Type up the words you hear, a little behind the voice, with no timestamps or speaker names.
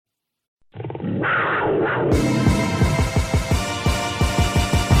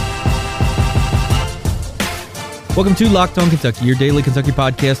Welcome to Locked On Kentucky, your daily Kentucky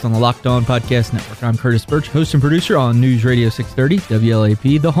podcast on the Locked On Podcast Network. I'm Curtis Birch, host and producer on News Radio 630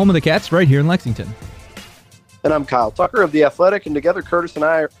 WLAP, the home of the Cats, right here in Lexington. And I'm Kyle Tucker of The Athletic, and together Curtis and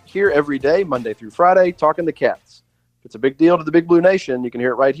I are here every day, Monday through Friday, talking the Cats. If it's a big deal to the Big Blue Nation, you can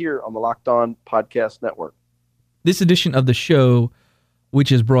hear it right here on the Locked On Podcast Network. This edition of the show,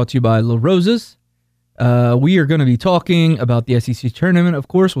 which is brought to you by La Rosa's, we are going to be talking about the SEC tournament. Of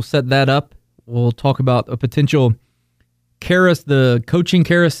course, we'll set that up. We'll talk about a potential the coaching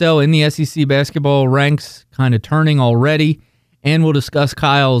carousel in the SEC basketball ranks kind of turning already, and we'll discuss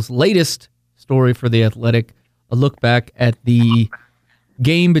Kyle's latest story for The Athletic, a look back at the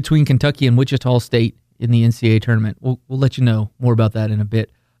game between Kentucky and Wichita State in the NCAA tournament. We'll let you know more about that in a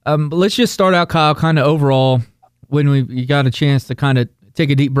bit. But let's just start out, Kyle, kind of overall, when you got a chance to kind of take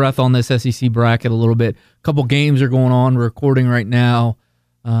a deep breath on this SEC bracket a little bit. A couple games are going on. We're recording right now.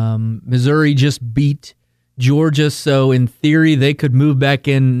 Missouri just beat Georgia, so in theory they could move back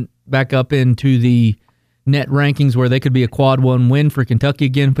up into the net rankings where they could be a quad one win for Kentucky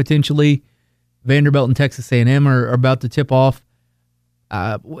again potentially. Vanderbilt and Texas A&M are about to tip off.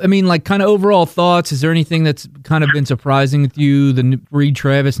 Kind of overall thoughts. Is there anything that's kind of been surprising with you? The Reed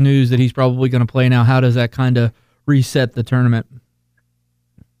Travis news that he's probably going to play now. How does that kind of reset the tournament?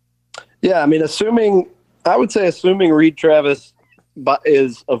 Yeah, assuming Reed Travis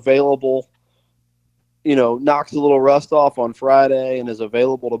is available, knocks a little rust off on Friday and is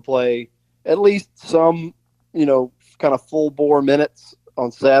available to play at least some, kind of full bore minutes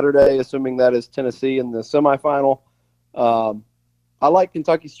on Saturday, assuming that is Tennessee in the semifinal. I like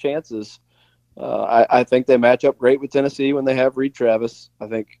Kentucky's chances. I think they match up great with Tennessee when they have Reed Travis. I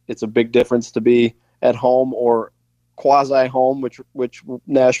think it's a big difference to be at home or quasi-home, which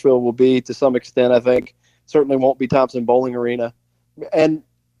Nashville will be to some extent, I think. Certainly won't be Thompson Bowling Arena. And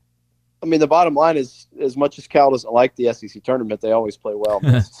the bottom line is, as much as Cal doesn't like the SEC tournament, they always play well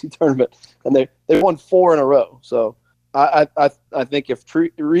in the SEC tournament, and they won 4 in a row. So I think if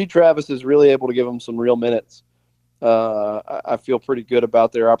Reed Travis is really able to give them some real minutes, I feel pretty good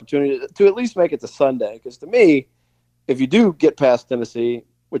about their opportunity to at least make it to Sunday. Because to me, if you do get past Tennessee,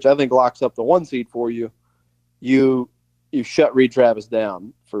 which I think locks up the 1 seed for you, you shut Reed Travis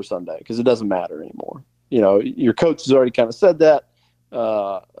down for Sunday because it doesn't matter anymore. Your coach has already kind of said that.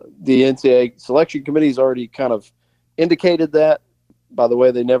 The NCAA selection committee has already kind of indicated that. By the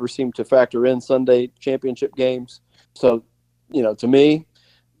way, they never seem to factor in Sunday championship games. So, to me,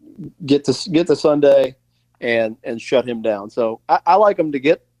 get to Sunday and shut him down. So I like them to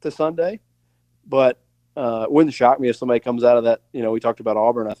get to Sunday, but it wouldn't shock me if somebody comes out of that. We talked about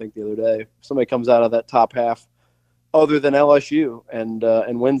Auburn, I think, the other day. If somebody comes out of that top half other than LSU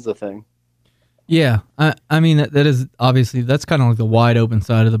and wins the thing. Yeah, that is obviously, that's kind of like the wide open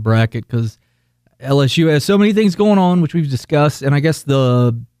side of the bracket because LSU has so many things going on, which we've discussed, and I guess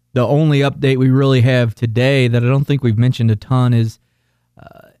the only update we really have today that I don't think we've mentioned a ton is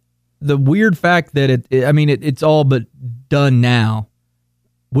the weird fact that it's all but done now.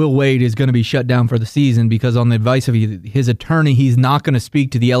 Will Wade is going to be shut down for the season because on the advice of his attorney, he's not going to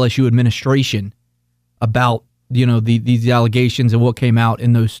speak to the LSU administration about these allegations and what came out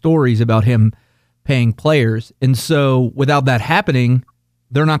in those stories about him paying players. And so without that happening,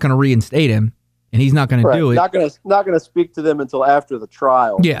 they're not going to reinstate him, and he's not going to do it. Not going to speak to them until after the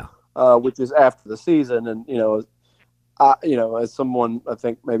trial. Yeah. Which is after the season. And, as someone, I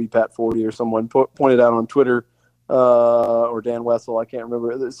think maybe Pat Forty or someone pointed out on Twitter, or Dan Wessel, I can't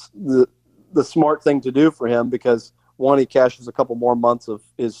remember, the smart thing to do for him because, 1, he cashes a couple more months of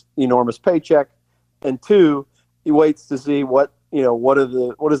his enormous paycheck, and 2, he waits to see what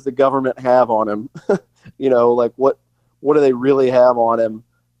does the government have on him? What do they really have on him?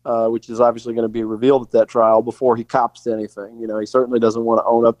 Which is obviously going to be revealed at that trial before he cops to anything. He certainly doesn't want to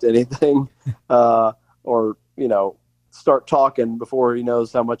own up to anything, or start talking before he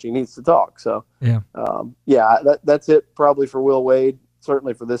knows how much he needs to talk. So that's it probably for Will Wade.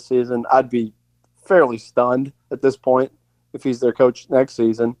 Certainly for this season, I'd be fairly stunned at this point if he's their coach next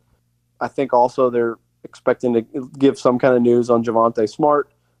season. I think also they're expecting to give some kind of news on Javonte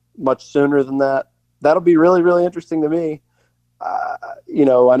Smart much sooner than that. That'll be really, really interesting to me. I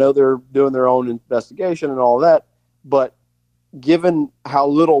know they're doing their own investigation and all that, but given how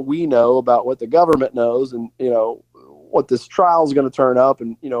little we know about what the government knows and, what this trial is going to turn up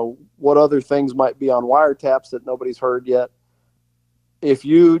and, what other things might be on wiretaps that nobody's heard yet, if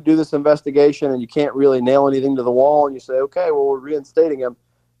you do this investigation and you can't really nail anything to the wall and you say, okay, well, we're reinstating him,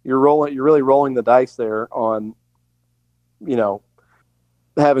 you're really rolling the dice there on,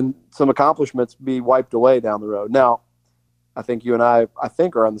 having some accomplishments be wiped away down the road. Now, I think you and I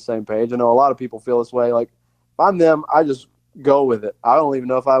are on the same page. I know a lot of people feel this way. Like, if I'm them, I just go with it. I don't even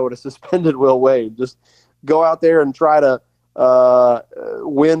know if I would have suspended Will Wade. Just go out there and try to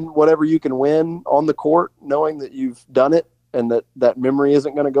win whatever you can win on the court, knowing that you've done it and that memory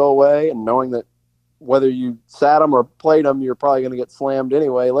isn't going to go away, and knowing that whether you sat them or played them, you're probably going to get slammed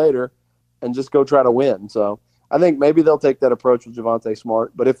anyway later, and just go try to win. So I think maybe they'll take that approach with Javonte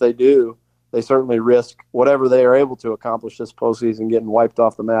Smart, but if they do, they certainly risk whatever they are able to accomplish this postseason getting wiped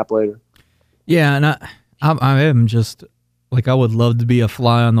off the map later. Yeah, and I am just like, I would love to be a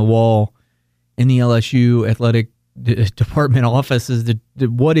fly on the wall in the LSU athletic department offices.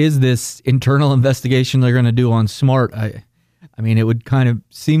 What is this internal investigation they're going to do on Smart? I mean, it would kind of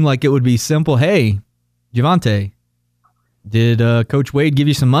seem like it would be simple. Hey, Javonte, did Coach Wade give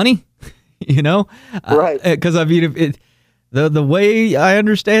you some money? You know, right? Because I mean, the way I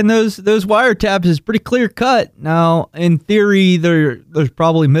understand those wiretaps is pretty clear cut. Now, in theory, there's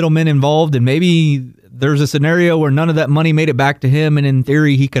probably middlemen involved, and maybe there's a scenario where none of that money made it back to him, and in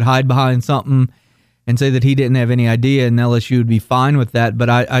theory, he could hide behind something and say that he didn't have any idea, and LSU would be fine with that. But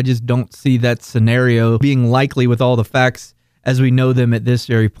I just don't see that scenario being likely with all the facts as we know them at this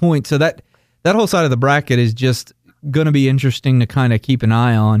very point. So that whole side of the bracket is just going to be interesting to kind of keep an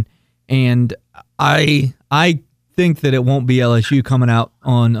eye on. And I think that it won't be LSU coming out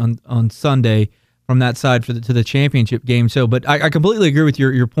on Sunday from that side to the championship game. So, but I completely agree with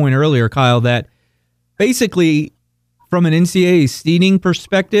your point earlier, Kyle, that basically from an NCAA seeding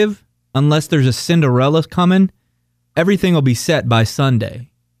perspective, unless there's a Cinderella coming, everything will be set by Sunday.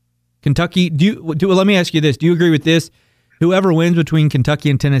 Kentucky, let me ask you this. Do you agree with this? Whoever wins between Kentucky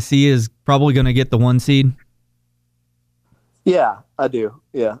and Tennessee is probably going to get the 1 seed? Yeah, I do.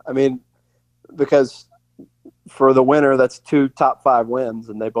 Yeah. I mean, because for the winner, that's 2 top 5 wins,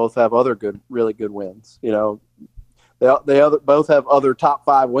 and they both have other really good wins. You know, they both have other top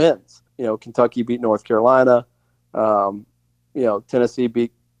 5 wins. You know, Kentucky beat North Carolina. You know, Tennessee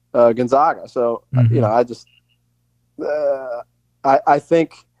beat Gonzaga. So, you know, I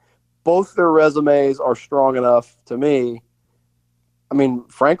think both their resumes are strong enough to me. I mean,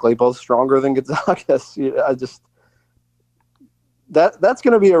 frankly, both stronger than Gonzaga's. That's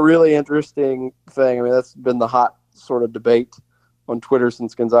going to be a really interesting thing. I mean, that's been the hot sort of debate on Twitter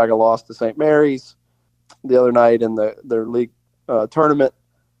since Gonzaga lost to St. Mary's the other night in their league tournament.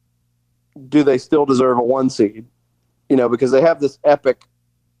 Do they still deserve a 1 seed? You know, because they have this epic,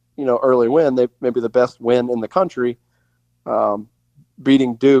 you know, early win. They maybe the best win in the country,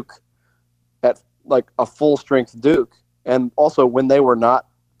 beating Duke at like a full strength Duke, and also when they were not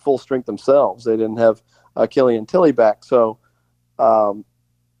full strength themselves, they didn't have Killian Tilly back. So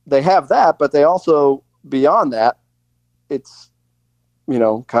they have that, but they also, beyond that, it's, you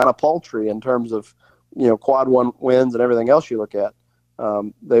know, kind of paltry in terms of, you know, quad 1 wins and everything else you look at.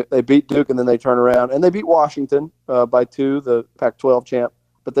 They beat Duke, and then they turn around and they beat Washington by 2, the Pac-12 champ,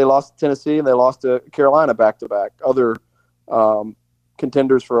 but they lost to Tennessee and they lost to Carolina back-to-back, other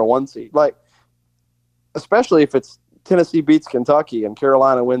contenders for a 1 seed. Like, especially if it's Tennessee beats Kentucky and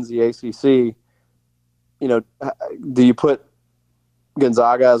Carolina wins the ACC, you know, do you put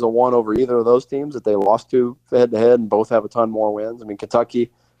Gonzaga as a 1 over either of those teams that they lost to head-to-head and both have a ton more wins? I mean,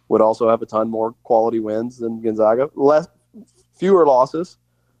 Kentucky would also have a ton more quality wins than Gonzaga. Fewer losses.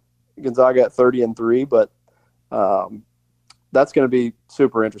 Gonzaga at 30-3, but that's going to be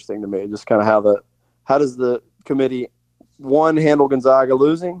super interesting to me. Just kind of how does the committee, 1, handle Gonzaga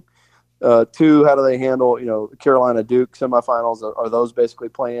losing? 2, how do they handle, you know, Carolina Duke semifinals? Are those basically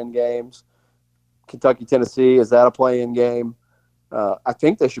play-in games? Kentucky Tennessee, is that a play-in game? I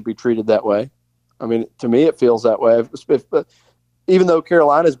think they should be treated that way. I mean, to me, it feels that way. Even though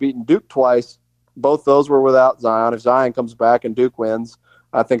Carolina's beaten Duke twice, both those were without Zion. If Zion comes back and Duke wins,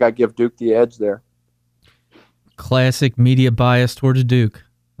 I think I give Duke the edge there. Classic media bias towards Duke.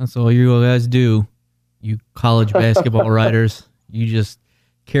 That's all you guys do, you college basketball writers. You just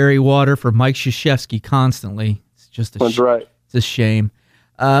carry water for Mike Krzyzewski constantly. It's just That's right. It's a shame.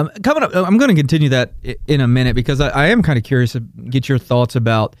 Coming up, I'm going to continue that in a minute because I am kind of curious to get your thoughts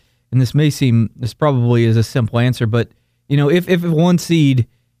about, and this probably is a simple answer, but you know, if 1 seed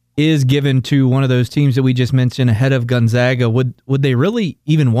is given to one of those teams that we just mentioned ahead of Gonzaga, would they really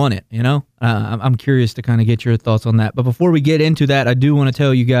even want it? You know, I'm curious to kind of get your thoughts on that. But before we get into that, I do want to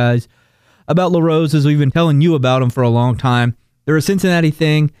tell you guys about La Rosa's. We've been telling you about them for a long time. They're a Cincinnati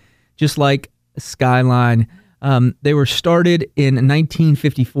thing, just like Skyline. They were started in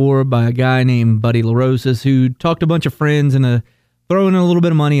 1954 by a guy named Buddy La Rosa's, who talked a bunch of friends and throw in a little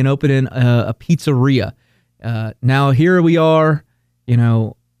bit of money and open in a pizzeria. Now here we are, you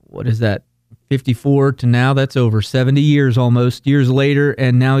know, what is that, 54 to now? That's over 70 years almost, years later,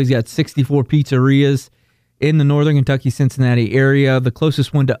 and now he's got 64 pizzerias in the northern Kentucky, Cincinnati area. The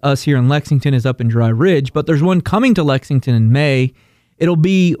closest one to us here in Lexington is up in Dry Ridge, but there's one coming to Lexington in May. It'll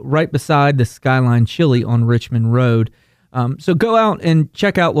be right beside the Skyline Chili on Richmond Road. So go out and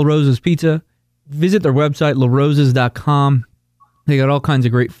check out La Rosa's Pizza. Visit their website, larosas.com. They got all kinds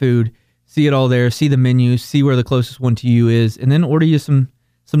of great food. See it all there. See the menu. See where the closest one to you is. And then order you some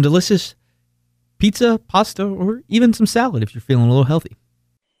delicious pizza, pasta, or even some salad if you're feeling a little healthy.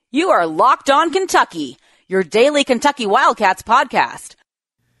 You are Locked On Kentucky, your daily Kentucky Wildcats podcast.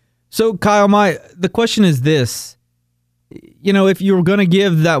 So, Kyle, the question is this. You know, if you were going to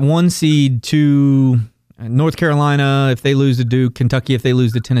give that one seed to North Carolina, if they lose to Duke, Kentucky, if they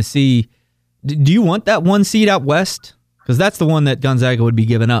lose to Tennessee, do you want that one seed out west? Because that's the one that Gonzaga would be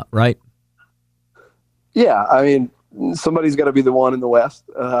giving up, right? Yeah, I mean, somebody's got to be the one in the West.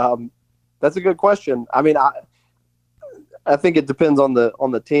 That's a good question. I mean, I think it depends on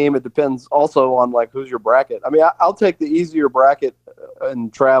the team. It depends also on like who's your bracket. I mean, I'll take the easier bracket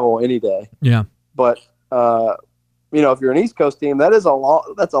and travel any day. Yeah, but you know, if you're an East Coast team, that's a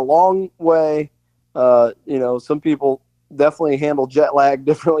long way. You know, some people definitely handle jet lag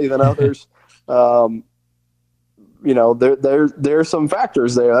differently than others. You know, there's some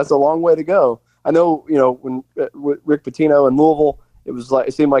factors there. That's a long way to go. I know, you know, when Rick Pitino in Louisville,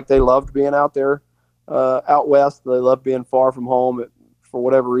 it seemed like they loved being out there, out west. They loved being far from home. For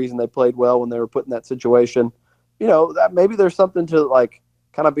whatever reason, they played well when they were put in that situation. You know, that maybe there's something to like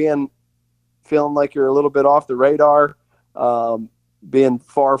kind of feeling like you're a little bit off the radar, being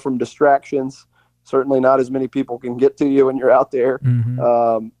far from distractions. Certainly not as many people can get to you when you're out there.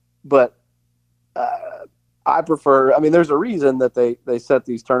 Mm-hmm. But I prefer, I mean, there's a reason that they set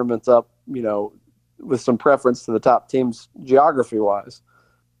these tournaments up, you know, with some preference to the top teams geography-wise.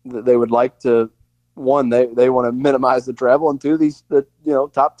 They would like to, one, they want to minimize the travel, and two, the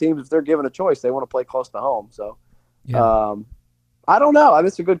top teams, if they're given a choice, they want to play close to home. So, yeah. I don't know. I mean,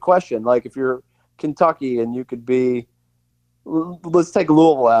 it's a good question. Like, if you're Kentucky and you could be, let's take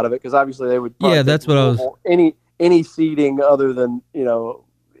Louisville out of it, because obviously they would. Yeah, that's what Louisville. I was. Any seeding other than, you know,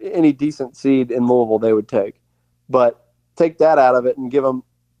 any decent seed in Louisville they would take, but take that out of it and give them,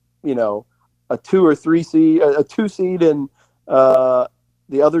 you know, a 2 or 3 seed, a 2 seed in the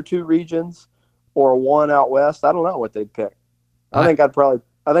other 2 regions, or a 1 out west. I don't know what they'd pick. I think I'd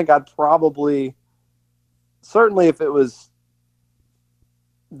probably, certainly if it was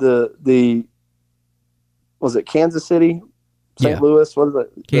the was it Kansas City, St. Louis, what is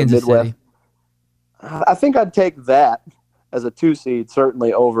it? Kansas Midwest. City. I think I'd take that as a 2 seed,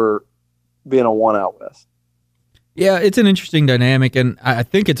 certainly over being a 1 out west. Yeah, it's an interesting dynamic, and I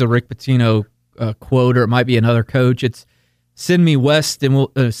think it's a Rick Pitino quote, or it might be another coach. It's send me west, and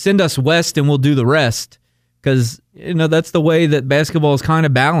we'll send us west, and we'll do the rest. Because, you know, that's the way that basketball is kind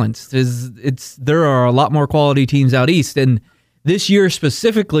of balanced. There are a lot more quality teams out east, and this year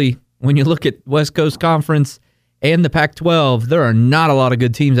specifically, when you look at West Coast Conference and the Pac-12, there are not a lot of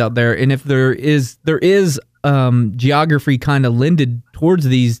good teams out there. And if there is geography kind of lended towards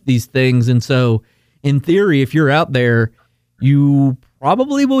these things. And so, in theory, if you're out there, you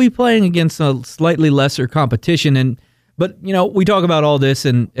probably will be playing against a slightly lesser competition. But you know, we talk about all this,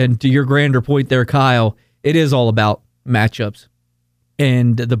 and to your grander point there, Kyle, it is all about matchups.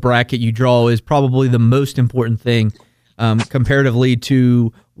 And the bracket you draw is probably the most important thing comparatively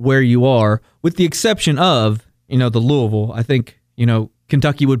to where you are, with the exception of, you know, the Louisville. I think, you know,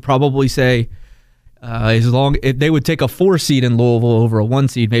 Kentucky would probably say, they would take a 4 seed in Louisville over a 1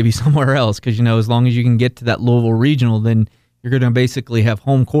 seed maybe somewhere else, because, you know, as long as you can get to that Louisville regional, then you're going to basically have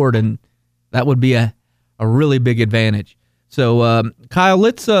home court, and that would be a really big advantage. So, Kyle,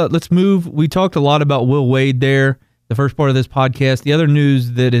 let's move. We talked a lot about Will Wade there, the first part of this podcast. The other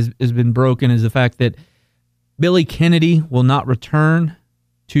news that has been broken is the fact that Billy Kennedy will not return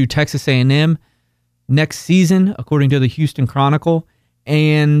to Texas A&M next season, according to the Houston Chronicle,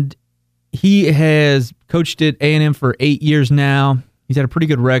 and he has coached at A&M for 8 years now. He's had a pretty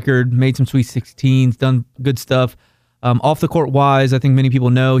good record, made some Sweet 16s, done good stuff. Off the court wise, I think many people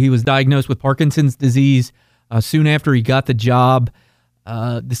know he was diagnosed with Parkinson's disease soon after he got the job.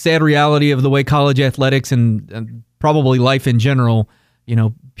 The sad reality of the way college athletics and probably life in general, you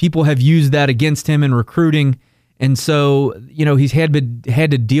know, people have used that against him in recruiting. And so, you know, he's had to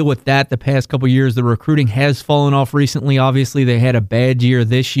deal with that the past couple of years. The recruiting has fallen off recently. Obviously, they had a bad year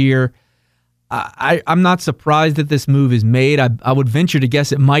this year. I'm not surprised that this move is made. I would venture to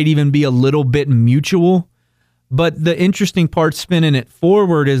guess it might even be a little bit mutual. But the interesting part spinning it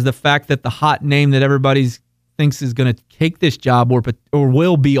forward is the fact that the hot name that everybody thinks is going to take this job or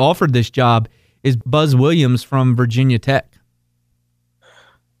will be offered this job is Buzz Williams from Virginia Tech.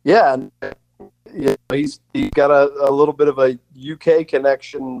 Yeah, Yeah, he's got a little bit of a UK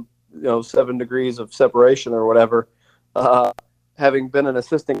connection, 7 degrees of separation or whatever, having been an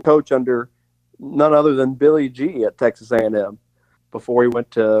assistant coach under none other than Billy G at Texas A&M before he went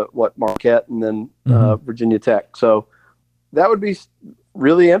to Marquette and then Virginia Tech. So that would be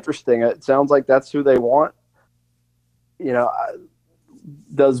really interesting. It sounds like that's who they want.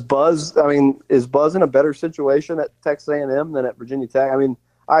 Is Buzz in a better situation at Texas A&M than at Virginia Tech? I mean,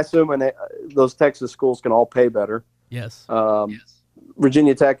 I assume those Texas schools can all pay better. Yes. Yes.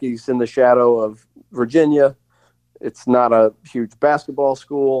 Virginia Tech is in the shadow of Virginia. It's not a huge basketball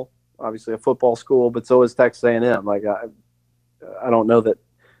school, obviously a football school, but so is Texas A&M. Like I don't know that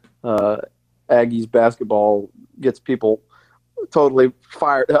Aggies basketball gets people totally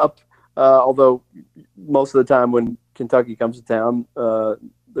fired up. Although most of the time when Kentucky comes to town,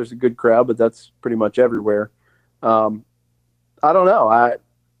 there's a good crowd, but that's pretty much everywhere. I don't know.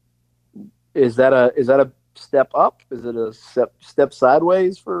 Is that a step up? Is it a step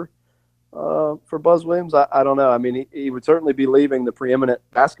sideways for Buzz Williams? I don't know. I mean, he would certainly be leaving the preeminent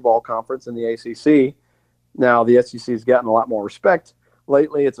basketball conference in the ACC. Now the SEC has gotten a lot more respect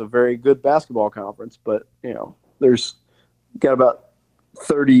lately. It's a very good basketball conference, but there's got about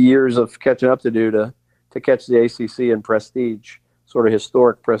 30 years of catching up to do to catch the ACC in prestige, sort of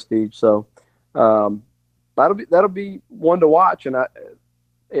historic prestige. So that'll be one to watch, and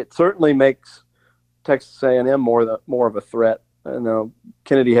it certainly makes Texas A&M more of a threat. I know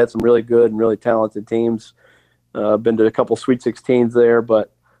Kennedy had some really good and really talented teams. Been to a couple Sweet 16s there,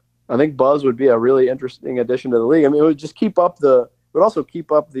 but I think Buzz would be a really interesting addition to the league. I mean, it would also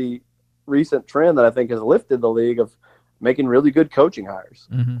keep up the recent trend that I think has lifted the league of making really good coaching hires.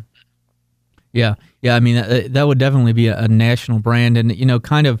 Mm-hmm. Yeah. I mean, that would definitely be a national brand. And,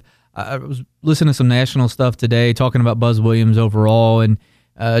 I was listening to some national stuff today talking about Buzz Williams overall. And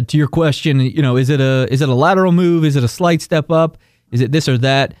to your question, is it a lateral move? Is it a slight step up? Is it this or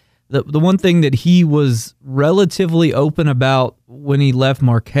that? The one thing that he was relatively open about when he left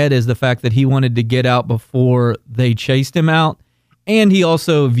Marquette is the fact that he wanted to get out before they chased him out. And he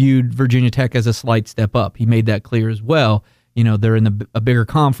also viewed Virginia Tech as a slight step up. He made that clear as well. They're in a bigger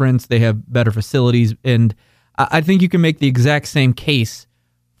conference. They have better facilities. And I think you can make the exact same case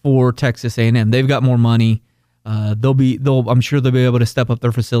for Texas A&M. They've got more money. I'm sure they'll be able to step up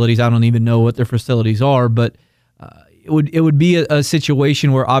their facilities. I don't even know what their facilities are, but it would be a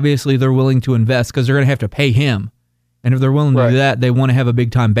situation where obviously they're willing to invest because they're going to have to pay him. And if they're willing to do that, they want to have a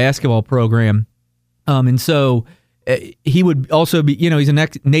big-time basketball program. And so he would also be, he's a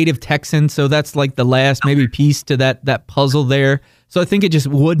native Texan, so that's like the last maybe piece to that puzzle there. So I think it just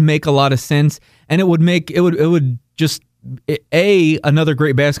would make a lot of sense, and it would just another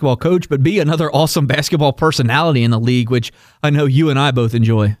great basketball coach, but B, another awesome basketball personality in the league, which I know you and I both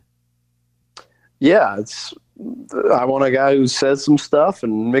enjoy. Yeah, I want a guy who says some stuff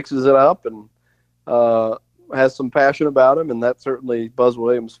and mixes it up and has some passion about him, and that certainly Buzz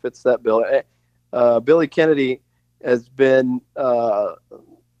Williams fits that bill. Billy Kennedy has been a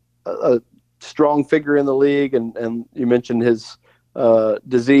strong figure in the league, and you mentioned his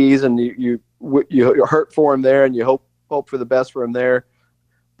disease, and you hurt for him there, and you hope for the best for him there.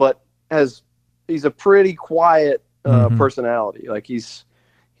 But he's a pretty quiet personality. Like he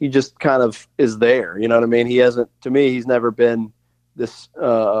just kind of is there. You know what I mean? He's never been this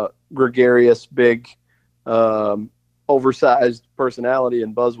gregarious, big, oversized personality,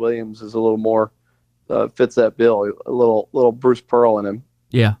 and Buzz Williams is a little more fits that bill, a little Bruce Pearl in him.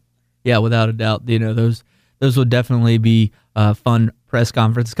 Yeah, without a doubt. Those would definitely be fun press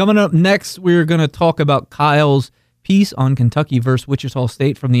conferences. Coming up next, we're going to talk about Kyle's piece on Kentucky versus Wichita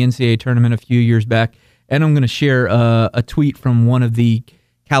State from the NCAA tournament a few years back, and I'm going to share a tweet from one of the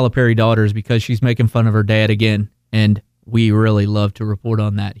Calipari daughters because she's making fun of her dad again, and we really love to report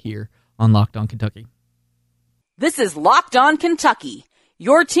on that here on Locked On Kentucky. This is Locked On Kentucky,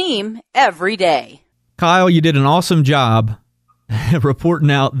 your team every day. Kyle, you did an awesome job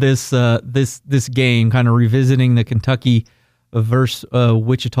reporting out this game, kind of revisiting the Kentucky versus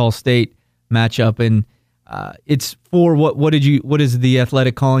Wichita State matchup, and it's for what is the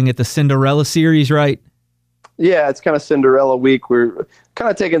Athletic calling it, the Cinderella series, right? Yeah, it's kind of Cinderella week. We're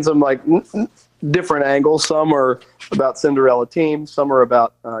kind of taking some different angles. Some are about Cinderella teams. Some are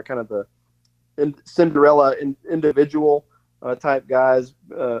about kind of the Cinderella individual type guys,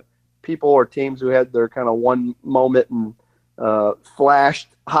 people or teams who had their kind of one moment and flashed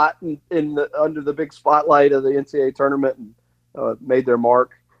hot under the big spotlight of the NCAA tournament and made their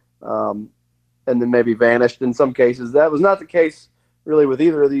mark, and then maybe vanished in some cases. That was not the case really with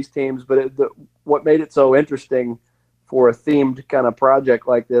either of these teams, but what made it so interesting for a themed kind of project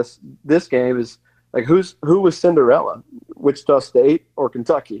like this. This game is like, who was Cinderella, Wichita State or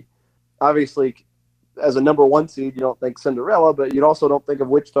Kentucky? Obviously, as a number 1 seed, you don't think Cinderella, but you also don't think of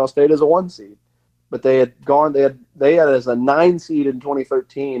Wichita State as a 1 seed. But they had as a 9 seed in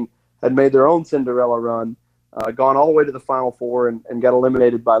 2013, had made their own Cinderella run, gone all the way to the Final Four and got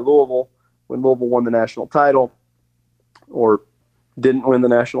eliminated by Louisville when Louisville won the national title, or didn't win the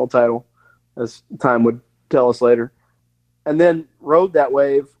national title, as time would tell us later. And then rode that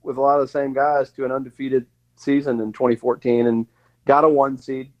wave with a lot of the same guys to an undefeated season in 2014 and got a 1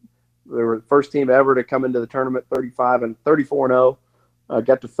 seed. They were the first team ever to come into the tournament 34-0,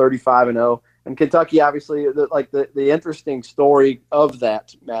 got to 35-0. And Kentucky, obviously, the interesting story of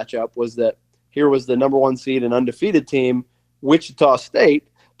that matchup was that here was the number 1 seed and undefeated team, Wichita State,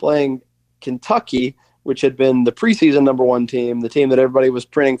 playing Kentucky, which had been the preseason number 1 team, the team that everybody was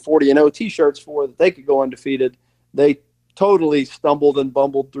printing 40-0 T-shirts for, that they could go undefeated. They totally stumbled and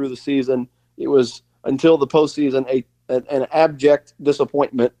bumbled through the season. It was, until the postseason, an abject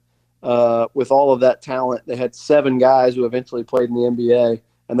disappointment with all of that talent. They had 7 guys who eventually played in the NBA,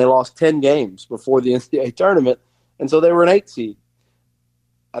 and they lost 10 games before the NCAA tournament, and so they were an 8 seed.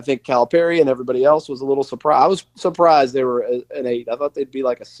 I think Calipari and everybody else was a little surprised. I was surprised they were an 8. I thought they'd be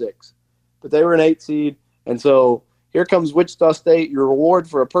like a 6. But they were an 8 seed, and so here comes Wichita State. Your reward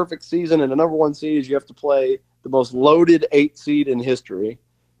for a perfect season and a number 1 seed is you have to play the most loaded 8 seed in history.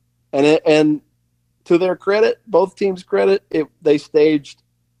 And to their credit, both teams' credit, they staged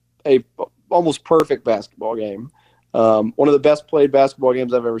a almost perfect basketball game. One of the best played basketball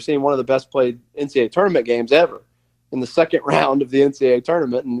games I've ever seen. One of the best played NCAA tournament games ever, in the second round of the NCAA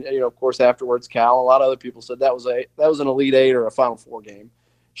tournament. And of course, afterwards, Cal and a lot of other people said that was an Elite Eight or a Final Four game.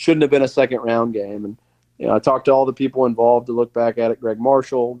 Shouldn't have been a second round game. And I talked to all the people involved to look back at it. Greg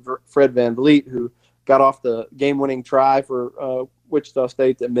Marshall, Fred VanVleet, who got off the game-winning try for Wichita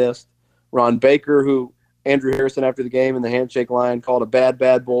State that missed. Ron Baker, who Andrew Harrison, after the game in the handshake line, called a bad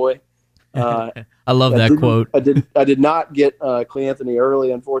boy. I love that quote. I did not get Cleanthony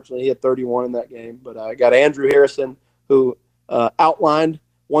early, unfortunately. He had 31 in that game. But I got Andrew Harrison, who outlined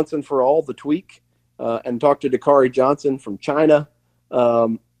once and for all the tweak, and talked to Dakari Johnson from China.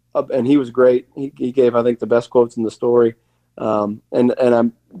 And he was great. He gave, I think, the best quotes in the story. And I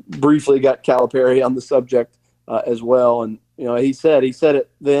briefly got Calipari on the subject as well. And he said it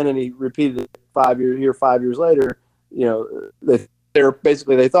then, and he repeated it 5 years later. They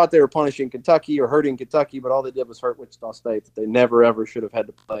thought they were punishing Kentucky or hurting Kentucky, but all they did was hurt Wichita State. That they never ever should have had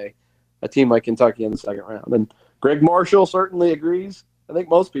to play a team like Kentucky in the second round. And Greg Marshall certainly agrees. I think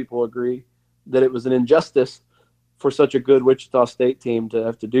most people agree that it was an injustice for such a good Wichita State team to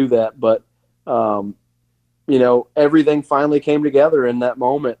have to do that. But, everything finally came together in that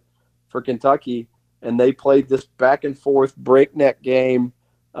moment for Kentucky, and they played this back and forth breakneck game.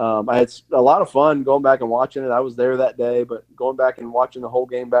 I had a lot of fun going back and watching it. I was there that day, but going back and watching the whole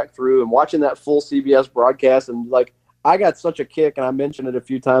game back through and watching that full CBS broadcast, and I got such a kick, and I mentioned it a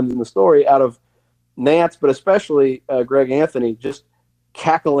few times in the story, out of Nance, but especially Greg Anthony, just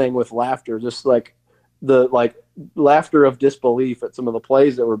cackling with laughter, just the laughter of disbelief at some of the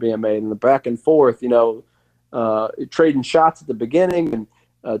plays that were being made, and the back and forth, trading shots at the beginning,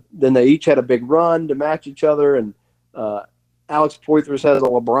 and then they each had a big run to match each other, and Alex Poythress has a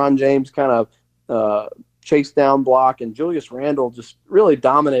LeBron James kind of chase down block, and Julius Randle just really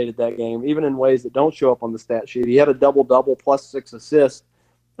dominated that game, even in ways that don't show up on the stat sheet. He had a double-double plus 6 assists,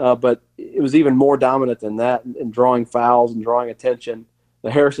 but it was even more dominant than that in drawing fouls and drawing attention.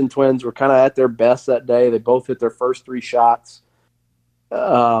 The Harrison twins were kind of at their best that day. They both hit their first 3 shots.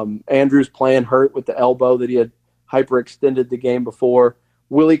 Andrews playing hurt with the elbow that he had hyperextended the game before.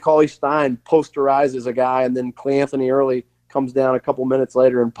 Willie Cauley-Stein posterizes a guy, and then Cleanthony Early comes down a couple minutes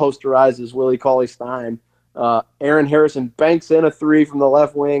later and posterizes Willie Cauley-Stein. Aaron Harrison banks in a 3 from the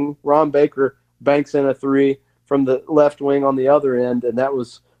left wing. Ron Baker banks in a 3 from the left wing on the other end, and that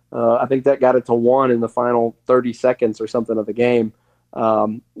was I think that got it to 1 in the final 30 seconds or something of the game.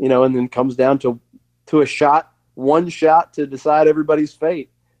 And then comes down to a shot, one shot to decide everybody's fate.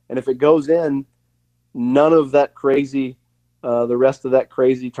 And if it goes in, none of that crazy, the rest of that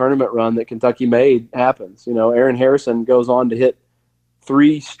crazy tournament run that Kentucky made happens. Aaron Harrison goes on to hit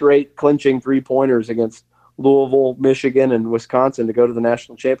 3 straight clinching 3-pointers against Louisville, Michigan, and Wisconsin to go to the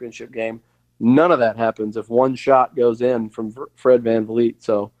national championship game. None of that happens if one shot goes in from Fred VanVleet.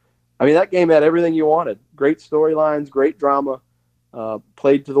 So, that game had everything you wanted. Great storylines, great drama.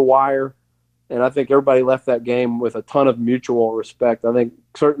 Played to the wire, and I think everybody left that game with a ton of mutual respect. I think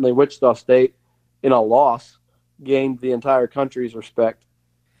certainly Wichita State, in a loss, gained the entire country's respect.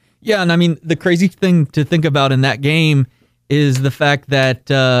 Yeah, and I mean, the crazy thing to think about in that game is the fact that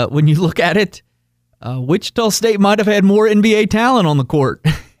when you look at it, Wichita State might have had more NBA talent on the court.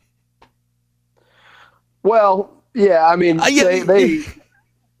 Well, yeah, I mean,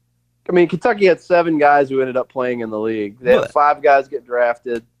 Kentucky had 7 guys who ended up playing in the league. They had 5 guys get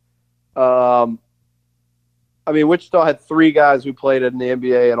drafted. Wichita had 3 guys who played in the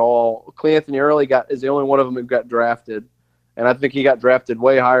NBA at all. Cleanthony Early is the only one of them who got drafted, and I think he got drafted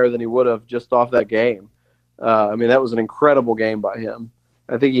way higher than he would have just off that game. That was an incredible game by him.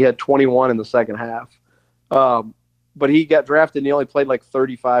 I think he had 21 in the second half. But he got drafted and he only played like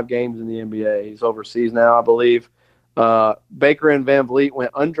 35 games in the NBA. He's overseas now, I believe. Baker and Van Vliet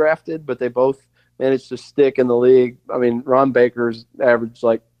went undrafted, but they both managed to stick in the league. I mean, Ron Baker's averaged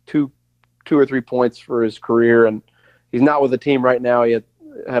like two or 3 points for his career, and he's not with the team right now. He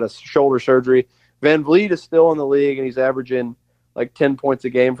had a shoulder surgery. Van Vliet is still in the league, and he's averaging like 10 points a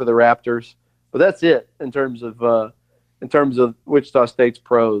game for the Raptors. But that's it in terms of Wichita State's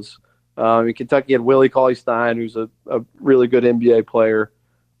pros. Kentucky had Willie Cauley-Stein, who's a really good NBA player.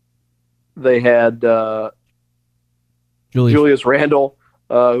 They had Julius Randle,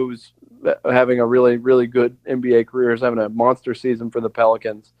 who's having a really, really good NBA career. He's having a monster season for the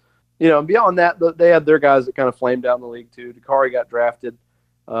Pelicans. Beyond that, they had their guys that kind of flamed out in the league too. Dakari got drafted.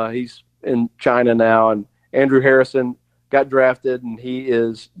 He's in China now, and Andrew Harrison got drafted, and he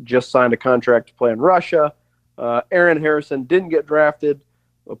is just signed a contract to play in Russia. Aaron Harrison didn't get drafted,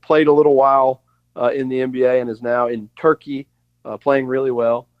 played a little while in the NBA, and is now in Turkey playing really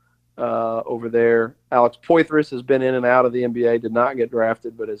well over there. Alex Poitras has been in and out of the NBA, did not get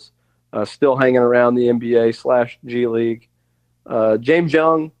drafted, but is still hanging around the NBA/G League. James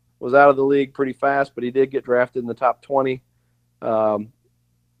Young was out of the league pretty fast, but he did get drafted in the top 20.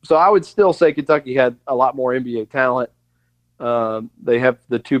 So I would still say Kentucky had a lot more NBA talent. They have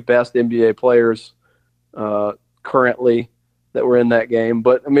the 2 best NBA players currently that were in that game.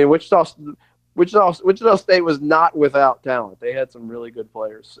 But, Wichita State was not without talent. They had some really good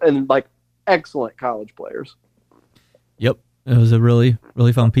players and, excellent college players. Yep. It was a really,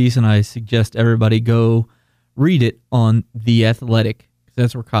 really fun piece, and I suggest everybody go read it on The Athletic.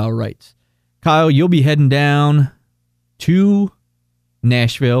 That's where Kyle writes. Kyle, you'll be heading down to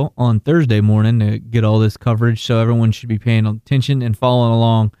Nashville on Thursday morning to get all this coverage, so everyone should be paying attention and following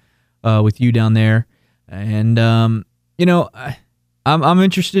along with you down there. And, I'm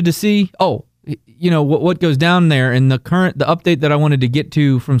interested to see, what goes down there. And the update that I wanted to get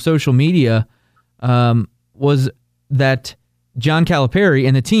to from social media was that John Calipari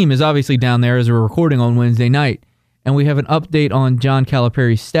and the team is obviously down there as we're recording on Wednesday night. And we have an update on John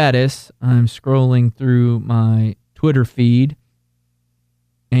Calipari's status. I'm scrolling through my Twitter feed.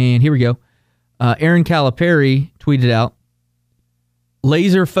 And here we go. Aaron Calipari tweeted out,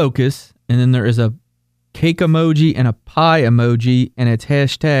 laser focus, and then there is a cake emoji and a pie emoji, and it's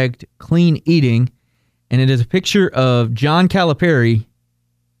hashtagged clean eating. And it is a picture of John Calipari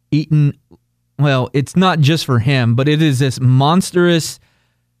eating, well, it's not just for him, but it is this monstrous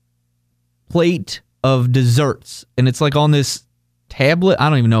plate of desserts, and it's like on this tablet. I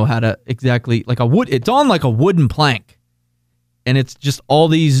don't even know how to exactly, it's on like a wooden plank, and it's just all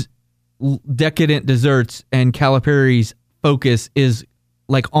these decadent desserts, and Calipari's focus is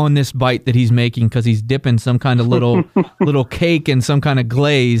like on this bite that he's making because he's dipping some kind of little cake in some kind of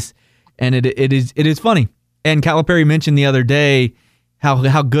glaze, and it is funny. And Calipari mentioned the other day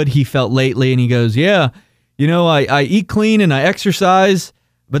how good he felt lately, and he goes, I eat clean and I exercise,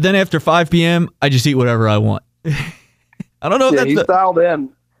 but then after 5 p.m., I just eat whatever I want. I don't know if that's he's dialed in.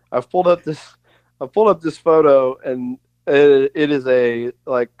 I've pulled up this photo, and it is a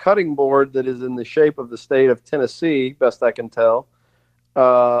cutting board that is in the shape of the state of Tennessee, best I can tell,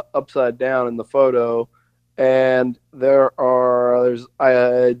 upside down in the photo. And there's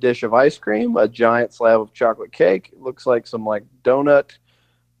a dish of ice cream, a giant slab of chocolate cake. It looks like some donut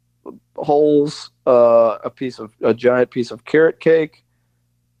holes, a giant piece of carrot cake,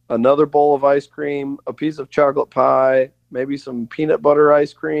 another bowl of ice cream, a piece of chocolate pie, maybe some peanut butter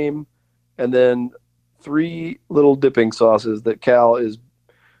ice cream, and then 3 little dipping sauces that Cal is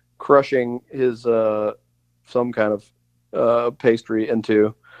crushing his some kind of pastry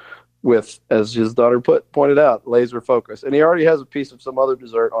into with, as his daughter pointed out, laser focus. And he already has a piece of some other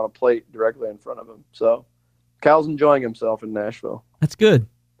dessert on a plate directly in front of him. So Cal's enjoying himself in Nashville. That's good.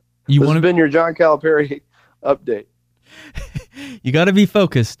 This has been your John Calipari update. You got to be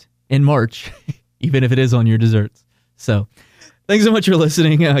focused in March, even if it is on your desserts. So thanks so much for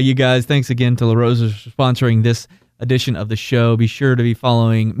listening, you guys. Thanks again to La Rosa for sponsoring this edition of the show. Be sure to be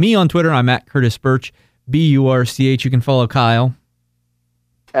following me on Twitter. I'm at Curtis Birch, Burch. You can follow Kyle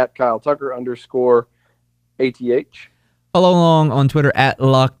at Kyle Tucker _ATH. Follow along on Twitter at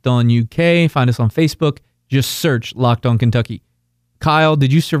Locked On UK. Find us on Facebook. Just search Locked On Kentucky. Kyle,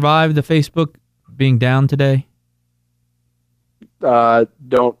 did you survive the Facebook being down today?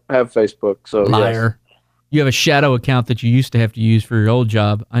 Don't have Facebook, so Liar. Yes. You have a shadow account that you used to have to use for your old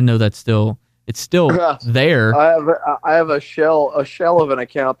job. I know it's still there. I have a shell of an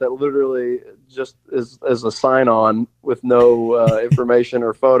account that literally just is a sign on with no information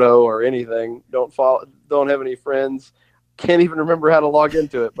or photo or anything. Don't have any friends. Can't even remember how to log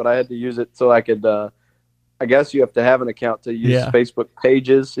into it, but I had to use it so I could. I guess you have to have an account to use Facebook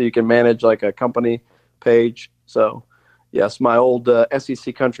pages, so you can manage like a company page. So, yes, my old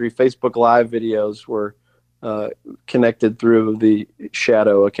SEC Country Facebook Live videos were connected through the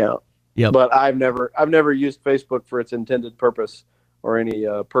shadow account. Yep. But I've never used Facebook for its intended purpose or any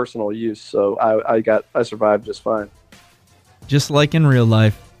personal use. So I survived just fine. Just like in real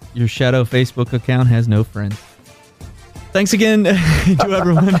life, your shadow Facebook account has no friends. Thanks again to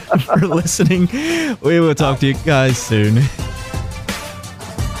everyone for listening. We will talk to you guys soon.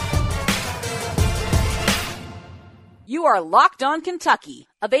 You are Locked On Kentucky,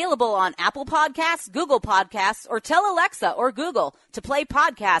 available on Apple Podcasts, Google Podcasts, or tell Alexa or Google to play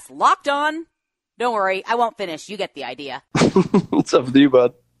podcast Locked On. Don't worry, I won't finish. You get the idea. What's up with you,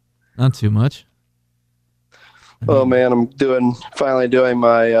 bud? Not too much. Oh man, I'm finally doing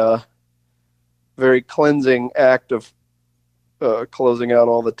my very cleansing act of closing out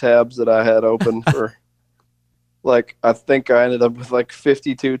all the tabs that I had open for. Like, I think I ended up with like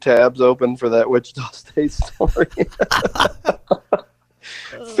 52 tabs open for that Wichita State story.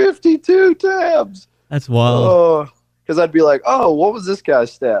 52 tabs. That's wild. Oh, because I'd be like, oh, what was this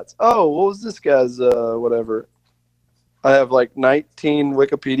guy's stats? Oh, what was this guy's whatever? I have like 19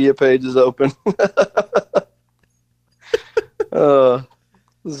 Wikipedia pages open.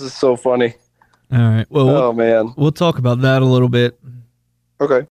 This is so funny. All right. Well, oh man, we'll talk about that a little bit. Okay.